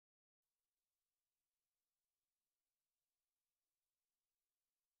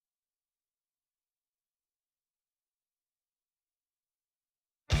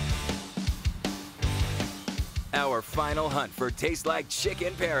Our final hunt for Taste Like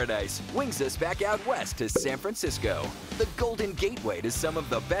Chicken Paradise wings us back out west to San Francisco, the Golden Gateway to some of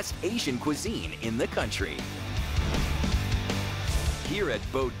the best Asian cuisine in the country. Here at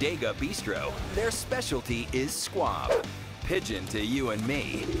Bodega Bistro, their specialty is squab, pigeon to you and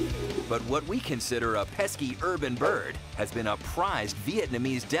me. But what we consider a pesky urban bird has been a prized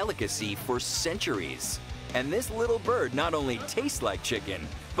Vietnamese delicacy for centuries. And this little bird not only tastes like chicken,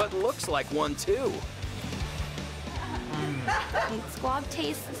 but looks like one too. Squab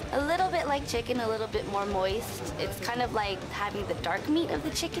tastes a little bit like chicken, a little bit more moist. It's kind of like having the dark meat of the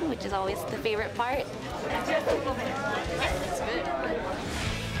chicken, which is always the favorite part. It's good.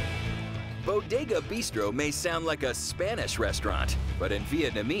 Bodega Bistro may sound like a Spanish restaurant, but in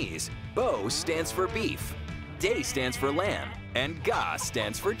Vietnamese, Bo stands for beef, Day stands for lamb, and Ga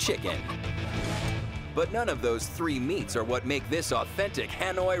stands for chicken. But none of those three meats are what make this authentic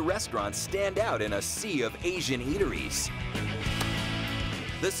Hanoi restaurant stand out in a sea of Asian eateries.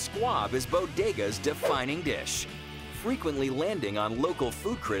 The squab is Bodega's defining dish, frequently landing on local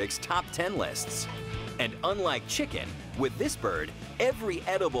food critics' top 10 lists. And unlike chicken, with this bird, every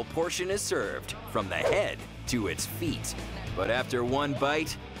edible portion is served, from the head to its feet. But after one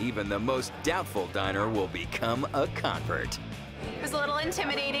bite, even the most doubtful diner will become a convert. It was a little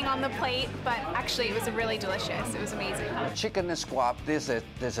intimidating on the plate, but actually it was really delicious. It was amazing. Chicken and squab, there's a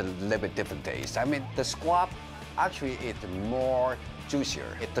little bit different taste. I mean, the squab actually is more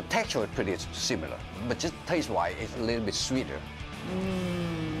juicier. The texture is pretty similar, but just taste-wise, it's a little bit sweeter.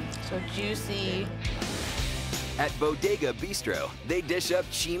 So juicy. At Bodega Bistro, they dish up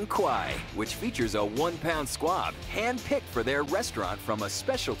chim kwai, which features a 1-pound squab hand-picked for their restaurant from a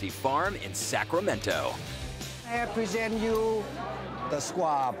specialty farm in Sacramento. I present you the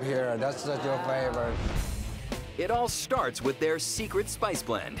squab here. That's your favorite. It all starts with their secret spice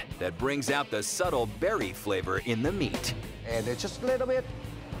blend that brings out the subtle berry flavor in the meat. And it's just a little bit,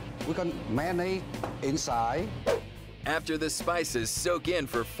 we can marinate inside. After the spices soak in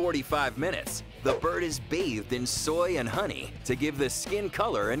for 45 minutes, the bird is bathed in soy and honey to give the skin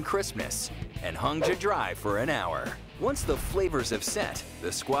color and crispness, and hung to dry for an hour. Once the flavors have set,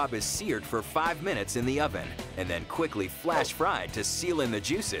 the squab is seared for 5 minutes in the oven, and then quickly flash fried to seal in the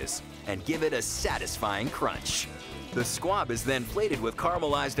juices and give it a satisfying crunch. The squab is then plated with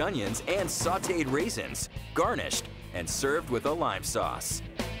caramelized onions and sautéed raisins, garnished, and served with a lime sauce.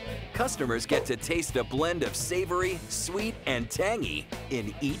 Customers get to taste a blend of savory, sweet, and tangy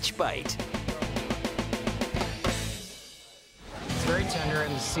in each bite. It's very tender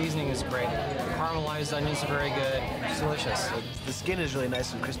and the seasoning is great. The caramelized onions are very good. It's delicious. The skin is really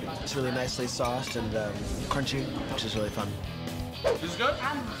nice and crispy. It's really nicely sauced and crunchy, which is really fun. This is good?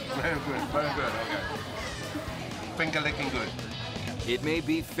 Very good, very good, okay. Finger licking good. It may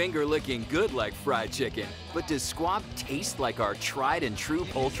be finger-licking good like fried chicken, but does squab taste like our tried and true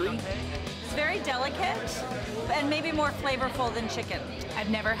poultry? It's very delicate and maybe more flavorful than chicken. I've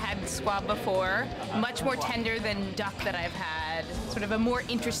never had squab before. Much more tender than duck that I've had. Sort of a more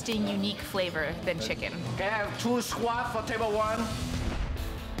interesting, unique flavor than chicken. Can I have 2 squab for table 1?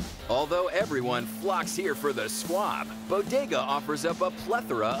 Although everyone flocks here for the squab, Bodega offers up a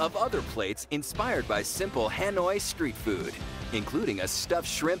plethora of other plates inspired by simple Hanoi street food, including a stuffed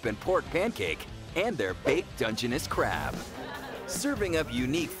shrimp and pork pancake and their baked Dungeness crab. Serving up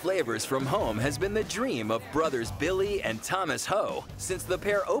unique flavors from home has been the dream of brothers Billy and Thomas Ho since the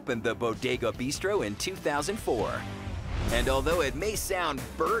pair opened the Bodega Bistro in 2004. And although it may sound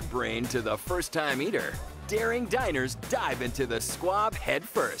bird-brained to the first-time eater, daring diners dive into the squab head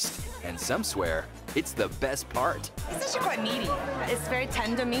first, and some swear it's the best part. It's actually quite meaty. It's very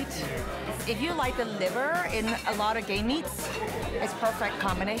tender meat. If you like the liver in a lot of game meats, it's perfect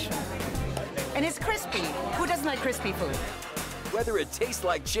combination. And it's crispy. Who doesn't like crispy food? Whether it tastes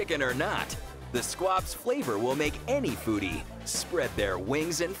like chicken or not, the squab's flavor will make any foodie spread their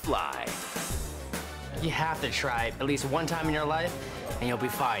wings and fly. You have to try it at least one time in your life, and you'll be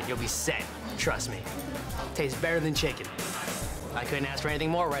fine. You'll be set. Trust me. Tastes better than chicken. I couldn't ask for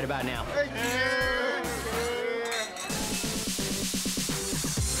anything more right about now.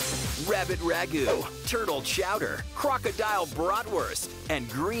 Rabbit ragu, turtle chowder, crocodile bratwurst, and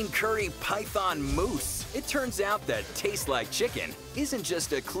green curry python mousse. It turns out that taste like chicken isn't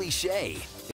just a cliche.